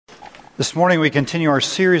This morning we continue our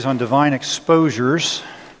series on divine exposures,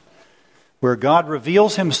 where God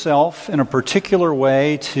reveals himself in a particular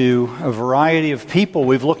way to a variety of people.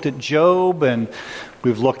 We've looked at Job, and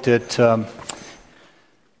we've looked at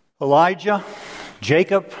Elijah,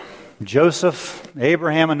 Jacob, Joseph,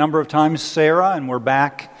 Abraham a number of times, Sarah, and we're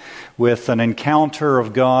back with an encounter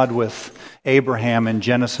of God with Abraham in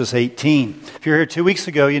Genesis 18. If you're here 2 weeks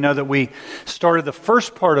ago, you know that we started the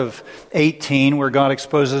first part of 18 where God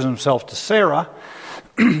exposes himself to Sarah.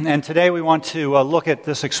 And today we want to look at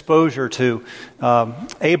this exposure to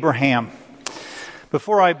Abraham.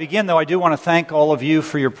 Before I begin, though, I do want to thank all of you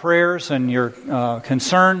for your prayers and your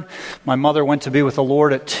concern. My mother went to be with the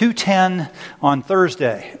Lord at 2:10 on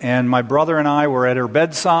Thursday, and my brother and I were at her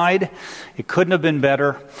bedside. It couldn't have been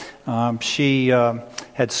better. She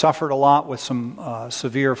had suffered a lot with some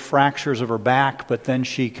severe fractures of her back, but then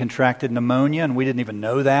she contracted pneumonia, and we didn't even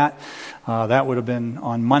know that. That would have been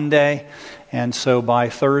on Monday, and so by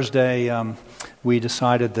Thursday, we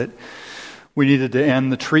decided that we needed to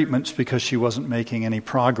end the treatments because she wasn't making any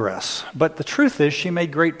progress. But the truth is, she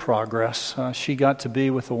made great progress. She got to be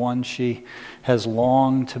with the one she has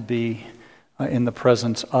longed to be in the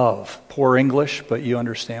presence of. Poor English, but you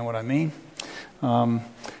understand what I mean.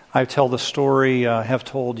 I tell the story, have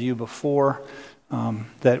told you before,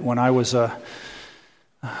 that when I was a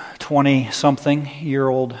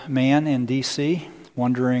 20-something-year-old man in D.C.,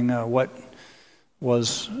 wondering what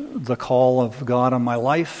was the call of God on my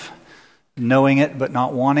life, knowing it but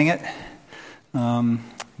not wanting it,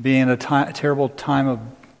 being a terrible time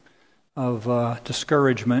of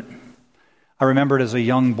discouragement. I remember it as a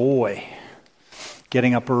young boy,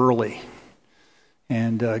 getting up early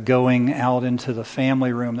and going out into the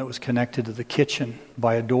family room that was connected to the kitchen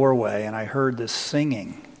by a doorway, and I heard this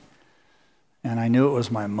singing, and I knew it was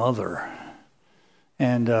my mother.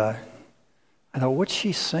 And I thought, what's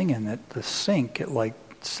she singing at the sink at like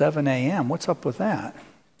 7 a.m.? What's up with that?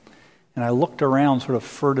 And I looked around, sort of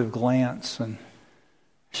furtive glance, and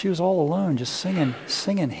she was all alone, just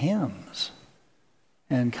singing hymns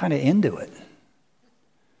and kind of into it.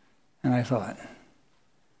 And I thought,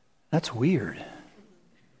 that's weird.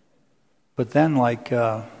 But then like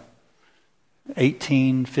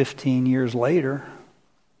 18, 15 years later,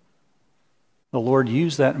 the Lord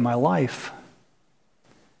used that in my life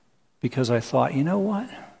because I thought, you know what?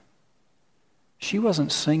 She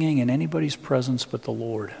wasn't singing in anybody's presence but the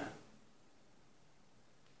Lord.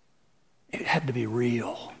 It had to be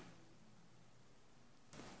real.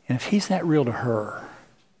 And if he's that real to her,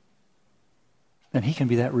 then he can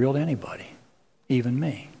be that real to anybody, even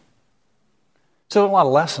me. So a lot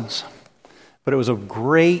of lessons. But it was a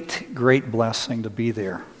great, great blessing to be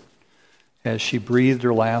there as she breathed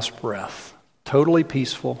her last breath. Totally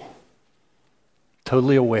peaceful,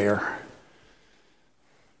 totally aware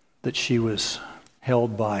that she was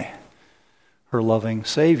held by her loving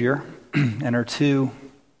Savior and her two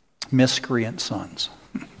miscreant sons.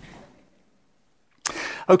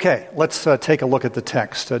 Okay, let's take a look at the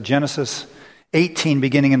text. Genesis 18,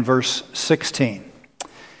 beginning in verse 16.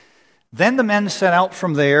 Then the men set out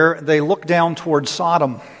from there. They looked down toward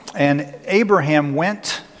Sodom, and Abraham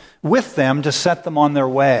went with them to set them on their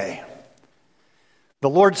way. The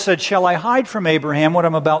Lord said, "Shall I hide from Abraham what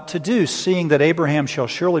I'm about to do, seeing that Abraham shall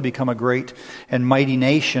surely become a great and mighty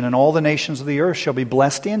nation, and all the nations of the earth shall be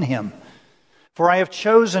blessed in him? For I have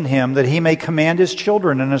chosen him that he may command his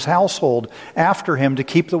children and his household after him to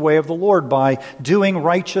keep the way of the Lord by doing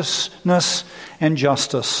righteousness and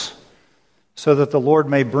justice, so that the Lord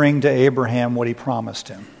may bring to Abraham what he promised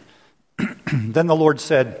him." Then the Lord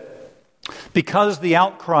said, "Because the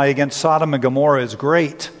outcry against Sodom and Gomorrah is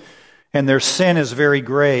great, and their sin is very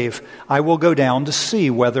grave, I will go down to see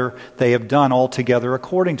whether they have done altogether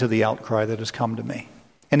according to the outcry that has come to me.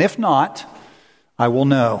 And if not, I will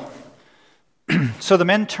know." So the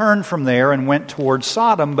men turned from there and went toward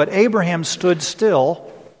Sodom, but Abraham still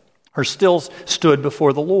stood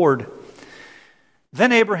before the Lord.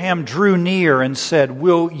 Then Abraham drew near and said,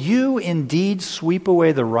 "Will you indeed sweep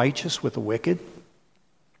away the righteous with the wicked?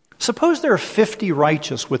 Suppose there are 50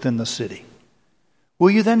 righteous within the city.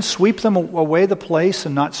 Will you then sweep them away the place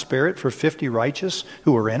and not spare it for 50 righteous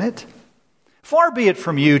who are in it? Far be it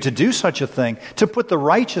from you to do such a thing, to put the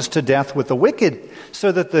righteous to death with the wicked, so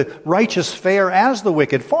that the righteous fare as the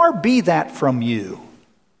wicked. Far be that from you.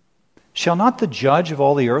 Shall not the judge of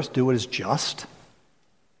all the earth do what is just?"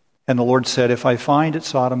 And the Lord said, "If I find at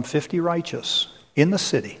Sodom 50 righteous in the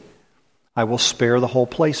city, I will spare the whole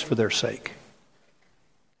place for their sake."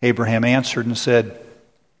 Abraham answered and said,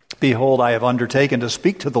 "Behold, I have undertaken to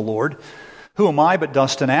speak to the Lord. Who am I but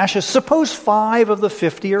dust and ashes? Suppose 5 of the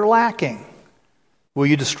 50 are lacking. Will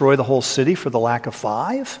you destroy the whole city for the lack of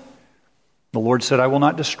 5? The Lord said, I will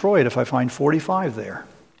not destroy it if I find 45 there.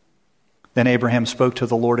 Then Abraham spoke to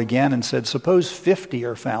the Lord again and said, suppose 50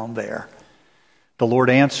 are found there. The Lord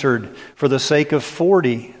answered, for the sake of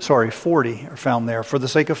 40 are found there. For the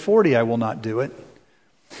sake of 40 I will not do it.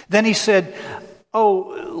 Then he said,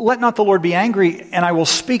 oh, let not the Lord be angry, and I will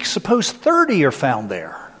speak. Suppose 30 are found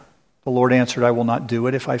there. The Lord answered, I will not do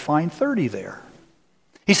it if I find 30 there.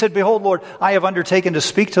 He said, behold, Lord, I have undertaken to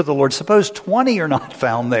speak to the Lord. Suppose 20 are not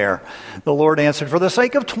found there. The Lord answered, for the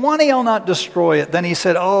sake of 20 I'll not destroy it. Then he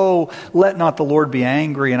said, oh, let not the Lord be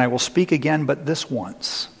angry, and I will speak again, but this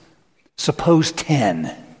once. Suppose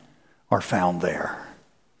 10 are found there.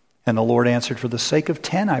 And the Lord answered, for the sake of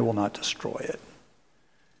 10 I will not destroy it.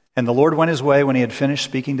 And the Lord went his way when he had finished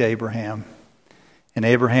speaking to Abraham. And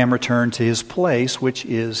Abraham returned to his place, which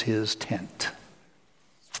is his tent.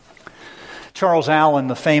 Charles Allen,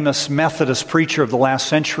 the famous Methodist preacher of the last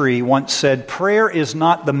century, once said, prayer is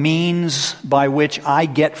not the means by which I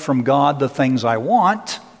get from God the things I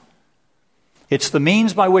want. It's the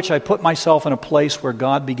means by which I put myself in a place where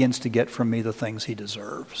God begins to get from me the things he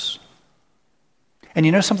deserves. And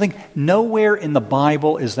you know something? Nowhere in the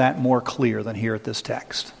Bible is that more clear than here at this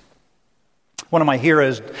text. One of my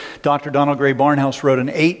heroes, Dr. Donald Gray Barnhouse, wrote an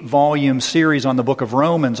 8-volume series on the book of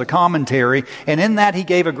Romans, a commentary, and in that he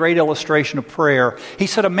gave a great illustration of prayer. He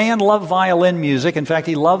said a man loved violin music. In fact,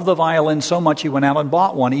 he loved the violin so much he went out and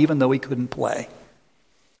bought one, even though he couldn't play.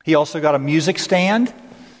 He also got a music stand,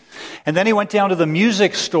 and then he went down to the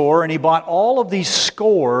music store and he bought all of these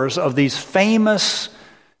scores of these famous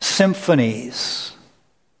symphonies.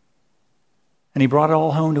 And he brought it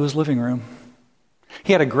all home to his living room.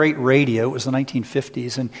 He had a great radio. It was the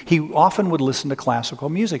 1950s, and he often would listen to classical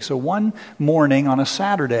music. So one morning on a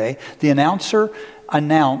Saturday, the announcer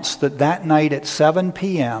announced that that night at 7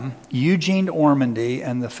 p.m., Eugene Ormandy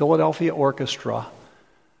and the Philadelphia Orchestra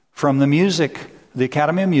from the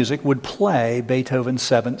Academy of Music would play Beethoven's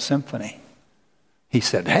 7th Symphony. He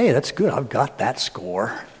said, hey, that's good. I've got that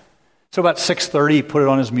score. So about 6:30, he put it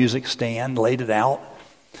on his music stand, laid it out,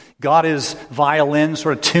 got his violin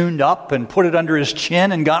sort of tuned up and put it under his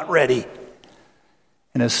chin and got ready.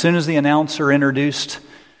 And as soon as the announcer introduced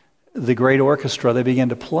the great orchestra, they began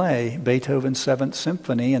to play Beethoven's 7th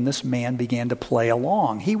Symphony, and this man began to play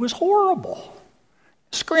along. He was horrible.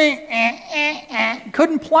 Scream,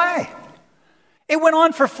 couldn't play. It went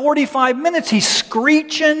on for 45 minutes. He's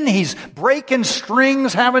screeching, he's breaking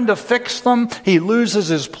strings, having to fix them. He loses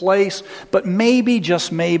his place. But maybe,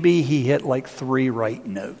 just maybe, he hit like 3 right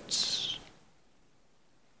notes.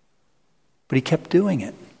 But he kept doing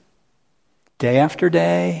it. Day after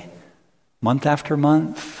day, month after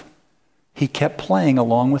month, he kept playing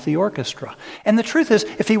along with the orchestra. And the truth is,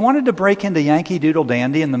 if he wanted to break into Yankee Doodle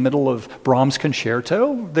Dandy in the middle of Brahms'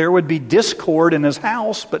 concerto, there would be discord in his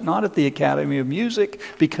house, but not at the Academy of Music,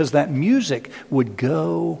 because that music would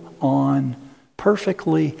go on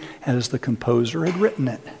perfectly as the composer had written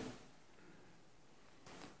it.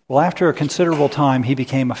 Well, after a considerable time, he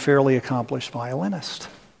became a fairly accomplished violinist.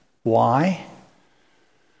 Why?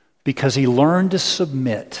 Because he learned to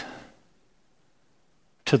submit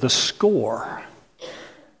to the score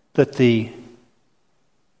that the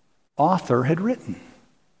author had written.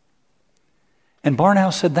 And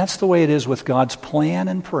Barnhouse said that's the way it is with God's plan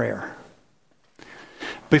and prayer.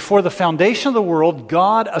 Before the foundation of the world,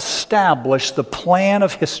 God established the plan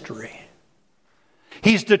of history.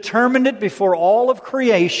 He's determined it before all of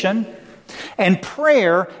creation, and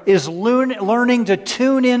prayer is learning to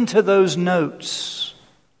tune into those notes,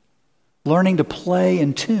 learning to play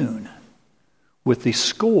in tune with the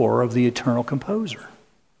score of the eternal composer.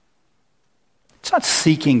 It's not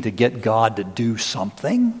seeking to get God to do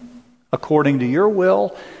something according to your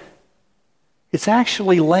will. It's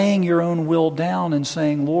actually laying your own will down and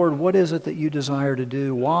saying, Lord, what is it that you desire to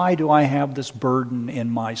do? Why do I have this burden in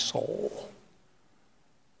my soul?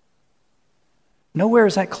 Nowhere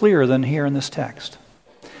is that clearer than here in this text.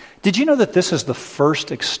 Did you know that this is the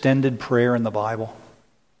first extended prayer in the Bible?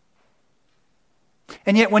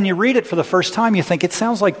 And yet when you read it for the first time, you think it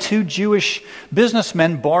sounds like 2 Jewish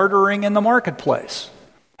businessmen bartering in the marketplace.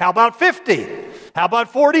 How about 50? How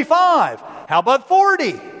about 45? How about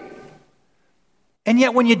 40? And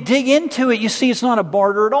yet when you dig into it, you see it's not a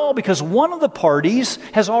barter at all, because one of the parties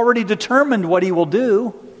has already determined what he will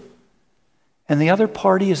do, and the other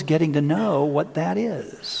party is getting to know what that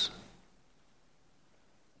is.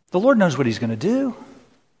 The Lord knows what he's going to do.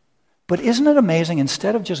 But isn't it amazing,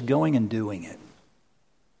 instead of just going and doing it,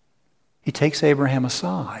 he takes Abraham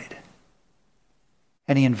aside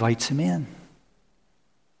and he invites him in.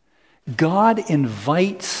 God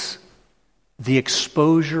invites the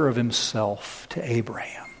exposure of himself to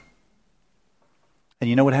Abraham. And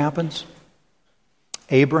you know what happens?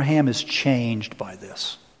 Abraham is changed by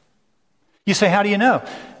this. You say, how do you know?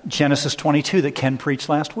 Genesis 22 that Ken preached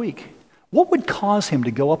last week. What would cause him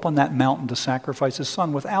to go up on that mountain to sacrifice his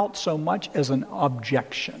son without so much as an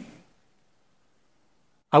objection?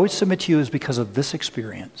 I would submit to you is because of this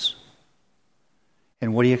experience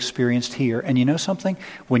and what he experienced here. And you know something?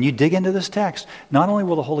 When you dig into this text, not only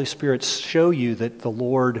will the Holy Spirit show you that the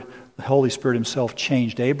Lord, the Holy Spirit himself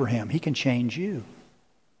changed Abraham, he can change you.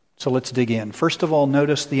 So let's dig in. First of all,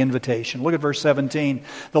 notice the invitation. Look at verse 17.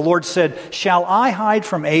 The Lord said, "Shall I hide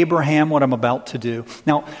from Abraham what I'm about to do?"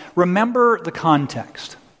 Now, remember the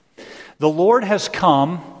context. The Lord has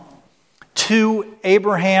come to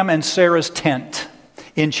Abraham and Sarah's tent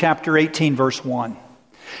in chapter 18, verse 1.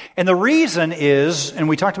 And the reason is, and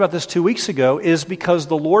we talked about this 2 weeks ago, is because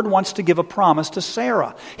the Lord wants to give a promise to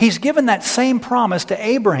Sarah. He's given that same promise to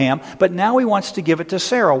Abraham, but now he wants to give it to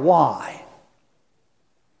Sarah. Why?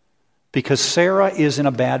 Because Sarah is in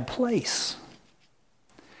a bad place.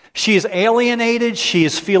 She is alienated, she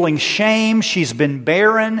is feeling shame, she's been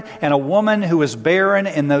barren, and a woman who was barren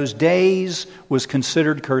in those days was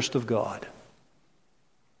considered cursed of God.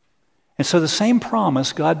 And so the same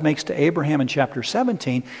promise God makes to Abraham in chapter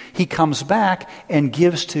 17, he comes back and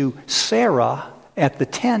gives to Sarah at the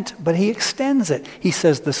tent, but he extends it. He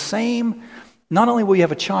says the same, not only will you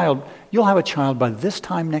have a child, you'll have a child by this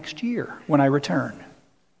time next year when I return.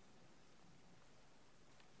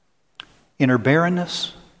 In her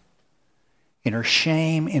barrenness, in her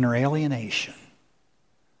shame, in her alienation,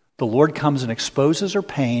 the Lord comes and exposes her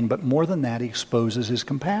pain, but more than that, he exposes his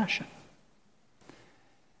compassion.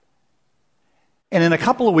 And in a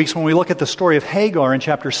couple of weeks, when we look at the story of Hagar in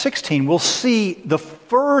chapter 16, we'll see the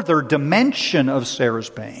further dimension of Sarah's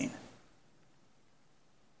pain.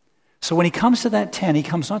 So when he comes to that tent, he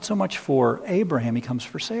comes not so much for Abraham, he comes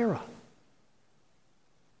for Sarah.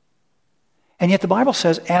 And yet the Bible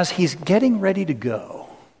says, as he's getting ready to go,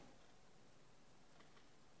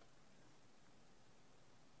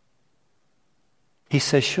 he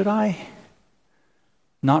says, should I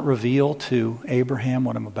not reveal to Abraham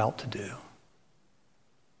what I'm about to do?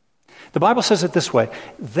 The Bible says it this way.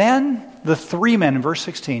 Then the three men, in verse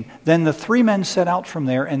 16, then the three men set out from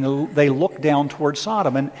there and they looked down toward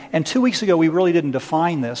Sodom. And 2 weeks ago we really didn't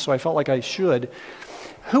define this, so I felt like I should.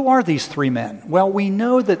 Who are these three men? Well, we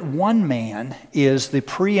know that one man is the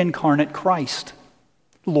pre-incarnate Christ,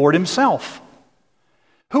 Lord himself.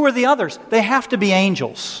 Who are the others? They have to be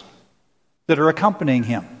angels that are accompanying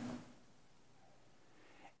him.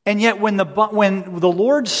 And yet when the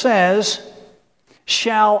Lord says,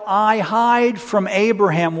 "Shall I hide from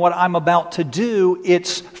Abraham what I'm about to do?"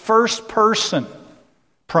 it's first person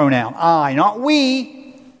pronoun, I, not we.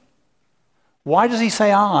 Why does he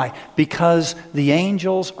say I? Because the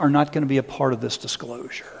angels are not going to be a part of this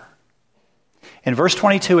disclosure. In verse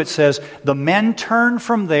 22 it says, "The men turned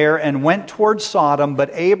from there and went toward Sodom,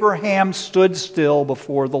 but Abraham stood still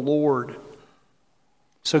before the Lord."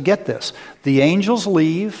 So get this. The angels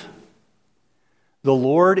leave. The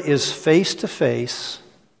Lord is face to face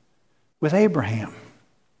with Abraham.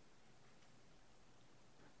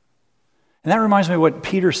 And that reminds me of what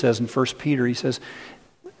Peter says in 1 Peter. He says,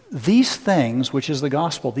 these things, which is the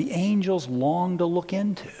gospel, the angels long to look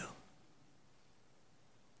into.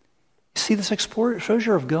 See, this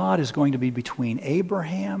exposure of God is going to be between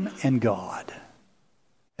Abraham and God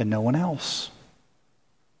and no one else.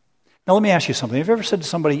 Now let me ask you something. Have you ever said to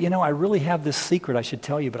somebody, I really have this secret I should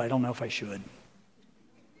tell you, but I don't know if I should?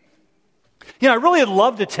 I really would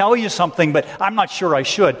love to tell you something, but I'm not sure I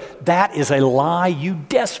should. That is a lie you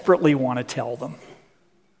desperately want to tell them.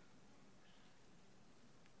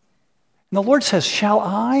 And the Lord says, shall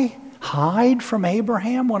I hide from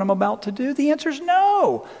Abraham what I'm about to do? The answer is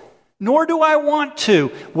no, nor do I want to.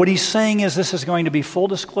 What he's saying is this is going to be full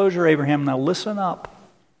disclosure, Abraham. Now listen up.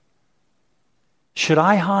 Should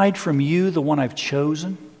I hide from you the one I've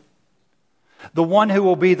chosen? The one who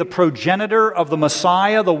will be the progenitor of the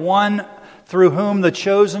Messiah, the one through whom the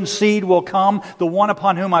chosen seed will come, the one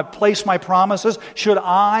upon whom I've placed my promises? Should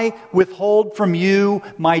I withhold from you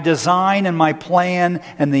my design and my plan?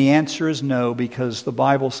 And the answer is no, because the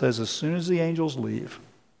Bible says as soon as the angels leave,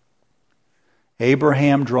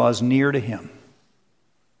 Abraham draws near to him.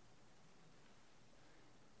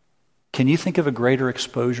 Can you think of a greater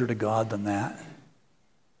exposure to God than that?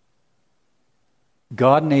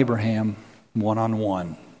 God and Abraham,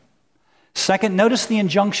 one-on-one. Second, notice the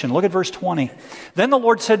injunction. Look at verse 20. Then the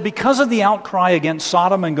Lord said, because of the outcry against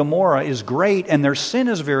Sodom and Gomorrah is great and their sin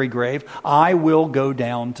is very grave, I will go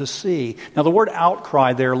down to see. Now the word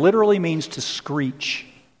outcry there literally means to screech.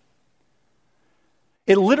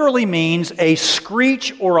 It literally means a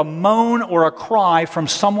screech or a moan or a cry from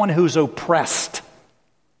someone who's oppressed.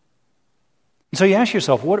 And so you ask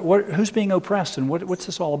yourself, who's being oppressed and what's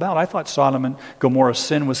this all about? I thought Sodom and Gomorrah's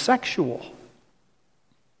sin was sexual.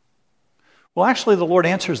 Well, actually, the Lord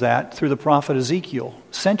answers that through the prophet Ezekiel,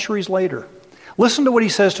 centuries later. Listen to what he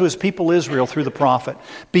says to his people Israel through the prophet.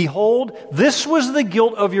 Behold, this was the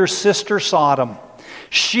guilt of your sister Sodom.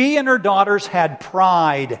 She and her daughters had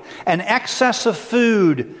pride, an excess of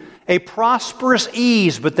food, a prosperous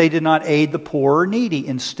ease, but they did not aid the poor or needy.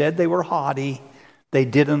 Instead, they were haughty. They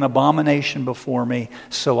did an abomination before me,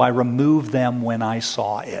 so I removed them when I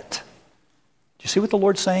saw it. Do you see what the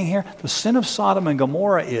Lord's saying here? The sin of Sodom and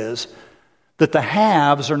Gomorrah is that the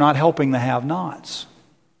haves are not helping the have-nots.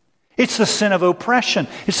 It's the sin of oppression.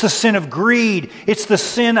 It's the sin of greed. It's the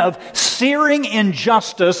sin of searing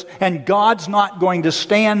injustice, and God's not going to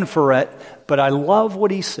stand for it. But I love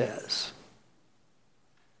what he says.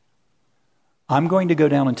 I'm going to go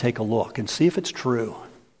down and take a look and see if it's true.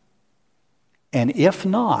 And if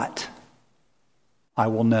not, I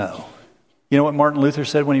will know. You know what Martin Luther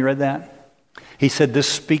said when he read that? He said, this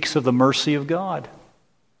speaks of the mercy of God.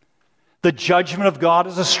 The judgment of God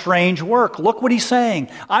is a strange work. Look what he's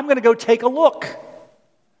saying. I'm going to go take a look.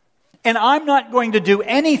 And I'm not going to do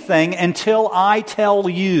anything until I tell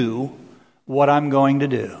you what I'm going to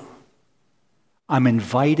do. I'm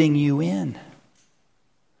inviting you in.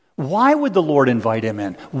 Why would the Lord invite him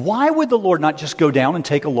in? Why would the Lord not just go down and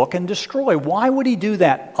take a look and destroy? Why would he do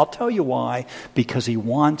that? I'll tell you why. Because he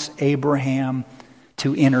wants Abraham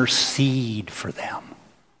to intercede for them.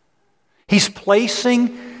 He's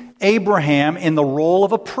placing Abraham in the role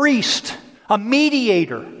of a priest, a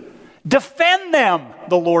mediator. Defend them,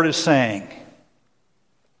 the Lord is saying.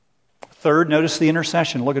 Third, notice the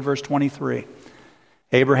intercession. Look at verse 23.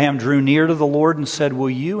 Abraham drew near to the Lord and said, will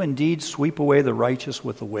you indeed sweep away the righteous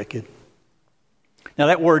with the wicked? Now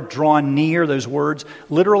that word draw near, those words,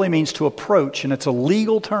 literally means to approach, and it's a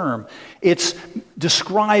legal term. It's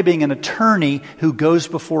describing an attorney who goes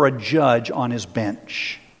before a judge on his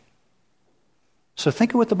bench. So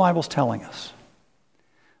think of what the Bible's telling us.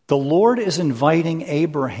 The Lord is inviting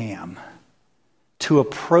Abraham to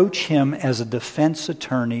approach him as a defense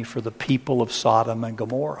attorney for the people of Sodom and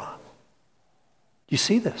Gomorrah. Do you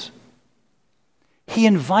see this? He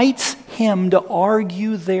invites him to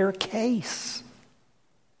argue their case.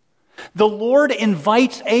 The Lord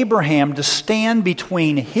invites Abraham to stand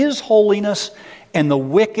between his holiness and the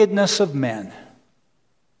wickedness of men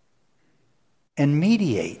and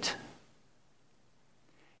mediate.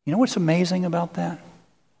 You know what's amazing about that?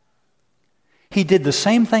 He did the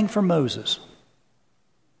same thing for Moses.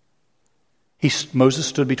 Moses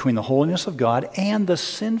stood between the holiness of God and the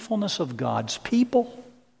sinfulness of God's people.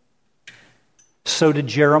 So did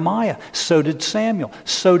Jeremiah. So did Samuel.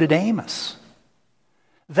 So did Amos.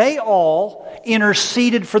 They all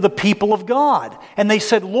interceded for the people of God. And they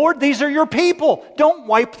said, Lord, these are your people. Don't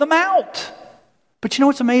wipe them out. But you know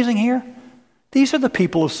what's amazing here? These are the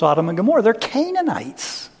people of Sodom and Gomorrah. They're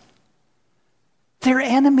Canaanites. They're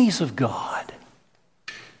enemies of God.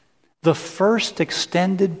 The first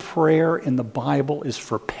extended prayer in the Bible is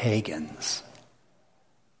for pagans.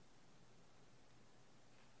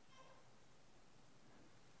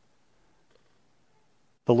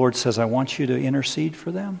 The Lord says, I want you to intercede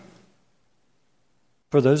for them,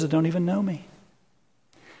 for those that don't even know me.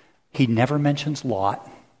 He never mentions Lot,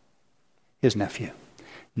 his nephew.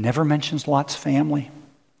 Never mentions Lot's family.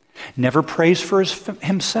 Never prays for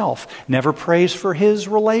himself. Never prays for his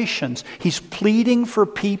relations. He's pleading for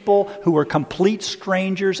people who are complete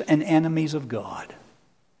strangers and enemies of God.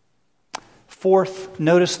 Fourth,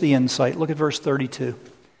 notice the insight. Look at verse 32.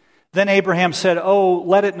 Then Abraham said, oh,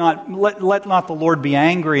 let not the Lord be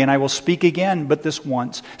angry, and I will speak again, but this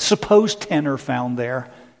once. Suppose 10 are found there.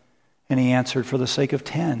 And he answered, for the sake of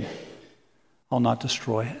 10, I'll not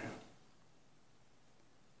destroy it.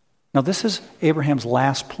 Now, this is Abraham's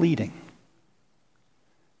last pleading.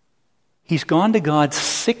 He's gone to God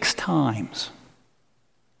 6 times.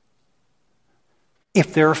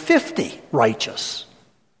 If there are 50 righteous,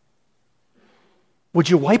 would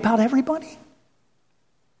you wipe out everybody?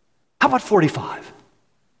 How about 45?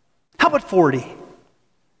 How about 40? You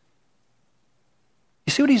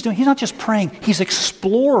see what he's doing? He's not just praying. He's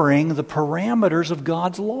exploring the parameters of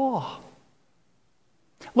God's law.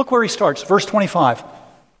 Look where he starts. Verse 25.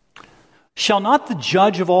 Shall not the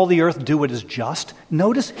judge of all the earth do what is just?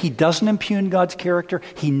 Notice he doesn't impugn God's character.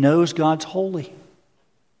 He knows God's holy.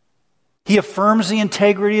 He affirms the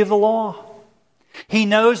integrity of the law. He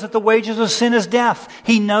knows that the wages of sin is death.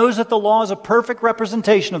 He knows that the law is a perfect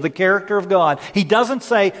representation of the character of God. He doesn't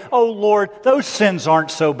say, "Oh Lord, those sins aren't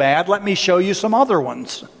so bad. Let me show you some other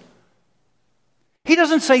ones." He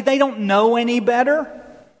doesn't say they don't know any better.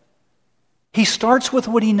 He starts with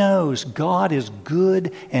what he knows. God is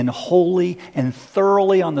good and holy and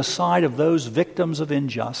thoroughly on the side of those victims of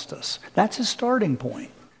injustice. That's his starting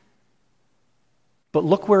point. But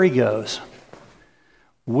look where he goes.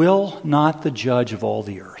 Will not the judge of all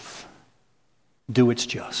the earth do what's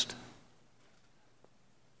just?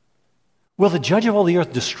 Will the judge of all the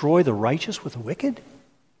earth destroy the righteous with the wicked?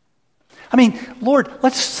 I mean, Lord,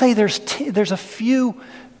 let's say there's a few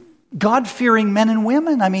God-fearing men and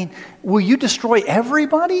women. I mean, will you destroy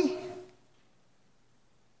everybody? I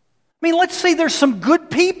mean, let's say there's some good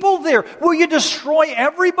people there. Will you destroy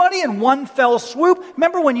everybody in one fell swoop?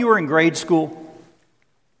 Remember when you were in grade school?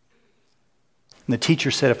 And the teacher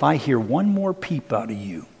said, if I hear one more peep out of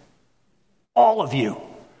you, all of you,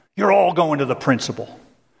 you're all going to the principal.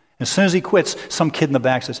 As soon as he quits, some kid in the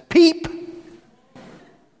back says, peep!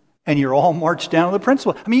 And you're all marched down to the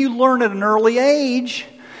principal. I mean, you learn at an early age.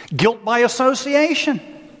 Guilt by association.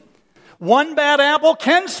 One bad apple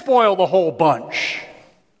can spoil the whole bunch.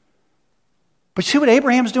 But see what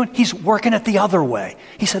Abraham's doing? He's working it the other way.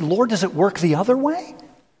 He said, Lord, does it work the other way?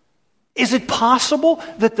 Is it possible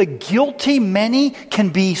that the guilty many can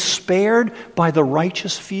be spared by the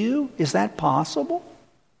righteous few? Is that possible?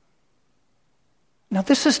 Now,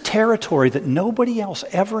 this is territory that nobody else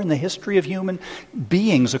ever in the history of human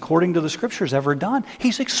beings, according to the Scriptures, ever done.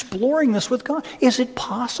 He's exploring this with God. Is it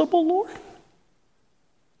possible, Lord?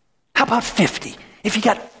 How about 50? If you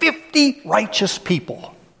got 50 righteous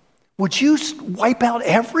people, would you wipe out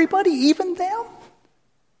everybody, even them?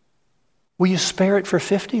 Will you spare it for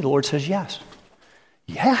 50? The Lord says yes.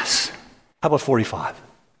 Yes. How about 45?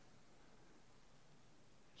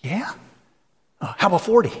 Yeah. How about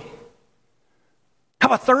 40? How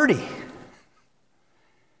about 30?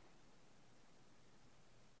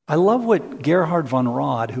 I love what Gerhard von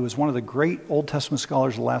Rad, who was one of the great Old Testament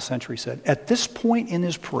scholars of the last century, said. At this point in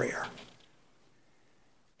his prayer,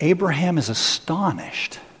 Abraham is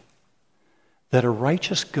astonished that a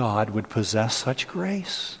righteous God would possess such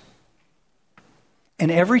grace. And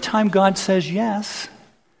every time God says yes,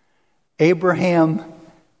 Abraham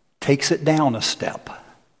takes it down a step.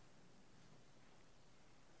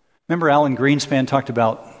 Remember Alan Greenspan talked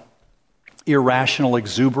about irrational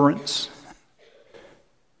exuberance?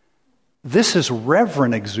 This is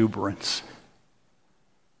reverent exuberance.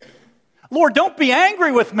 Lord, don't be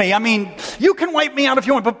angry with me. I mean, you can wipe me out if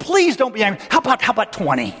you want, but please don't be angry. How about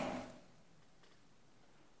 20?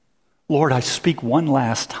 Lord, I speak one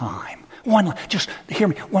last time. Just hear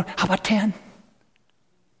me. How about 10?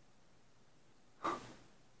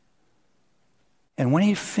 And when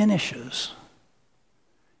he finishes,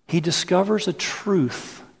 he discovers a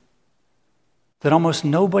truth that almost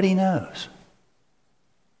nobody knows,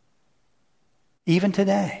 even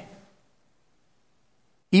today,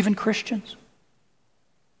 even Christians.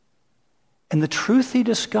 And the truth he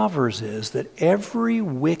discovers is that every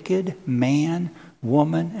wicked man,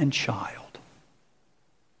 woman, and child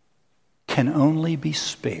can only be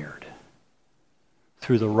spared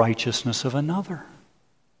through the righteousness of another.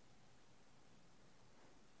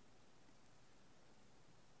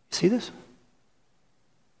 See this?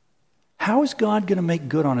 How is God going to make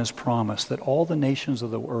good on his promise that all the nations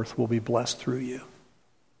of the earth will be blessed through you?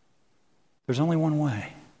 There's only one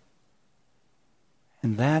way.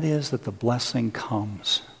 And that is that the blessing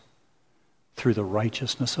comes through the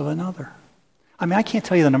righteousness of another. I mean, I can't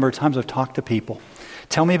tell you the number of times I've talked to people.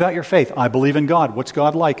 Tell me about your faith. I believe in God. What's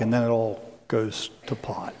God like? And then it all goes to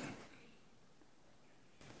pot.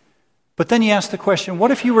 But then you ask the question,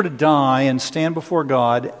 what if you were to die and stand before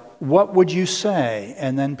God? What would you say?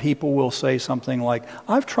 And then people will say something like,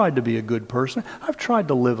 I've tried to be a good person. I've tried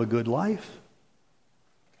to live a good life.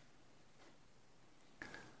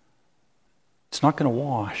 It's not going to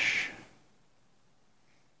wash.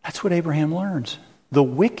 That's what Abraham learns. The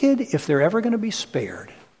wicked, if they're ever going to be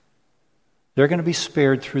spared, they're going to be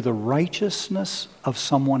spared through the righteousness of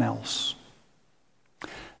someone else.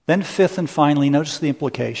 Then fifth and finally, notice the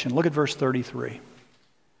implication. Look at verse 33.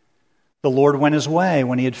 The Lord went his way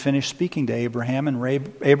when he had finished speaking to Abraham, and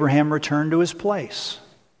Abraham returned to his place.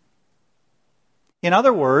 In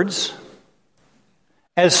other words,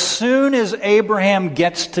 as soon as Abraham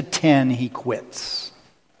gets to 10, he quits.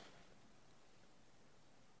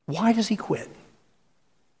 Why does he quit?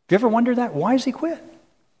 You ever wonder that? Why does he quit?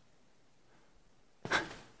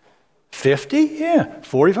 50? Yeah.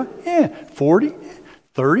 45? Yeah. 40?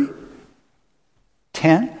 30?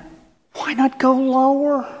 10? Why not go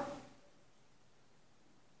lower?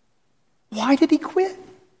 Why did he quit?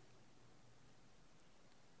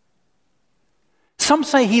 Some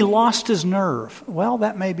say he lost his nerve. Well,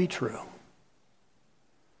 that may be true.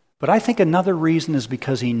 But I think another reason is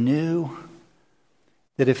because he knew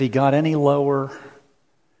that if he got any lower,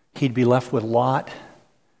 he'd be left with Lot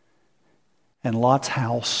and Lot's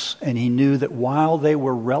house. And he knew that while they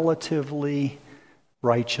were relatively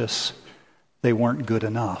righteous, they weren't good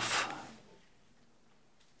enough.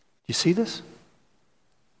 You see this?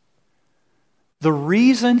 The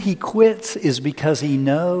reason he quits is because he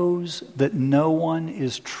knows that no one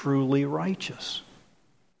is truly righteous.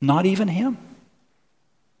 Not even him.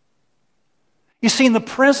 You see, in the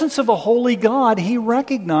presence of a holy God, he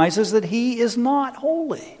recognizes that he is not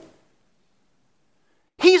holy.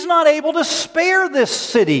 He's not able to spare this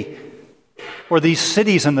city or these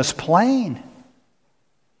cities in this plain.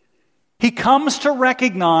 He comes to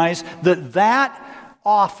recognize that that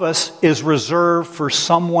office is reserved for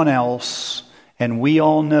someone else, and we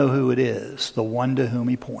all know who it is, the one to whom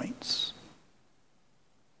he points.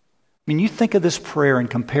 I mean, you think of this prayer and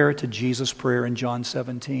compare it to Jesus' prayer in John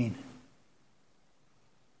 17.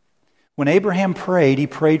 When Abraham prayed, he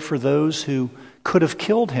prayed for those who could have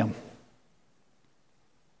killed him.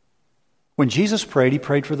 When Jesus prayed, he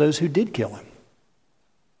prayed for those who did kill him.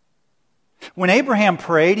 When Abraham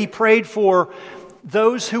prayed, he prayed for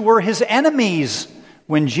those who were his enemies.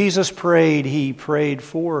 When Jesus prayed, he prayed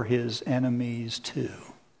for his enemies too.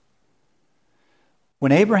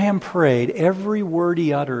 When Abraham prayed, every word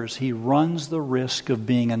he utters, he runs the risk of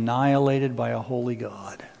being annihilated by a holy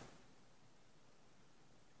God.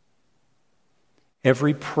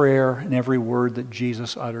 Every prayer and every word that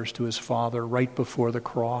Jesus utters to his Father right before the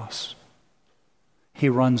cross, he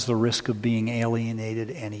runs the risk of being alienated,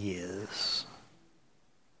 and he is.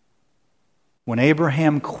 When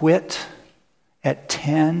Abraham quit at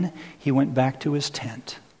 10, he went back to his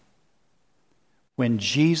tent. When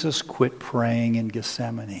Jesus quit praying in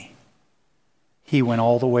Gethsemane, he went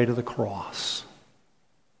all the way to the cross.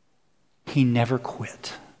 He never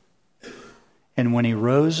quit. And when he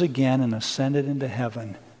rose again and ascended into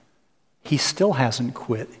heaven, he still hasn't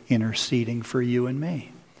quit interceding for you and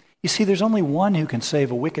me. You see, there's only one who can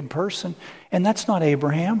save a wicked person, and that's not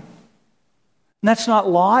Abraham. And that's not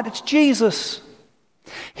Lot, it's Jesus.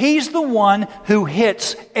 He's the one who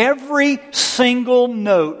hits every single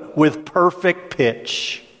note with perfect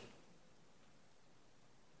pitch.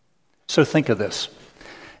 So think of this.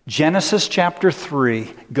 Genesis chapter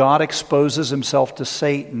 3, God exposes himself to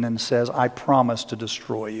Satan and says, I promise to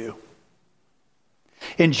destroy you.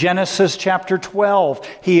 In Genesis chapter 12,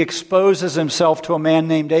 he exposes himself to a man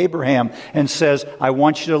named Abraham and says, I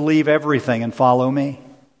want you to leave everything and follow me.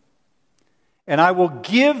 And I will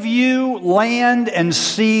give you land and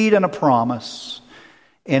seed and a promise.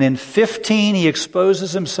 And in 15, he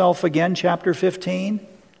exposes himself again, chapter 15,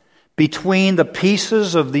 between the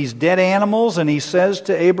pieces of these dead animals, and he says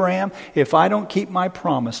to Abraham, if I don't keep my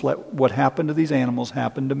promise, let what happened to these animals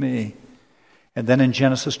happen to me. And then in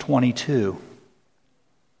Genesis 22,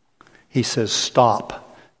 he says,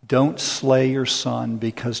 stop. Don't slay your son,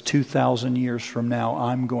 because 2,000 years from now,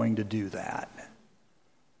 I'm going to do that.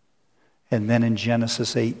 And then in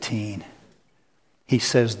Genesis 18, he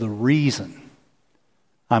says, the reason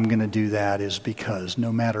I'm going to do that is because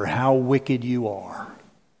no matter how wicked you are,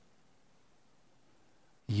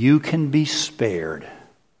 you can be spared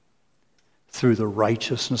through the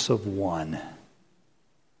righteousness of one.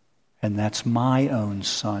 And that's my own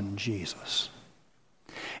son, Jesus.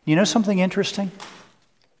 You know something interesting?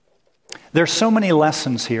 There's so many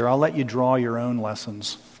lessons here. I'll let you draw your own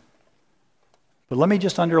lessons. But let me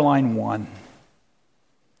just underline one.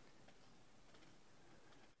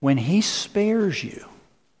 When he spares you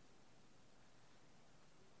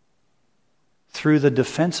through the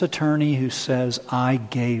defense attorney who says, I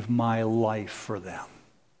gave my life for them,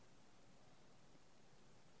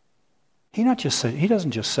 he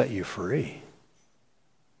doesn't just set you free.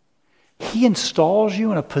 He installs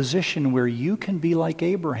you in a position where you can be like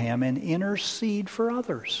Abraham and intercede for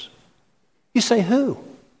others. You say, who?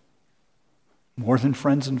 More than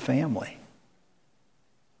friends and family.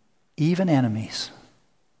 Even enemies.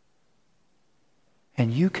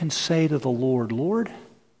 And you can say to the Lord, Lord,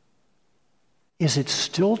 is it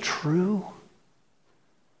still true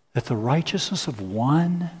that the righteousness of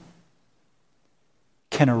one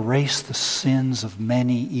can erase the sins of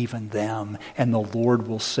many, even them? And the Lord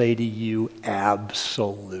will say to you,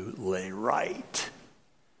 absolutely right.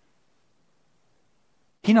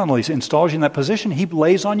 He not only installs you in that position, He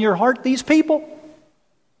lays on your heart these people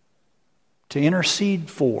to intercede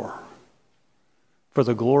for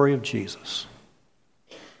the glory of Jesus.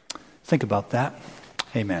 Think about that.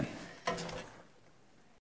 Amen.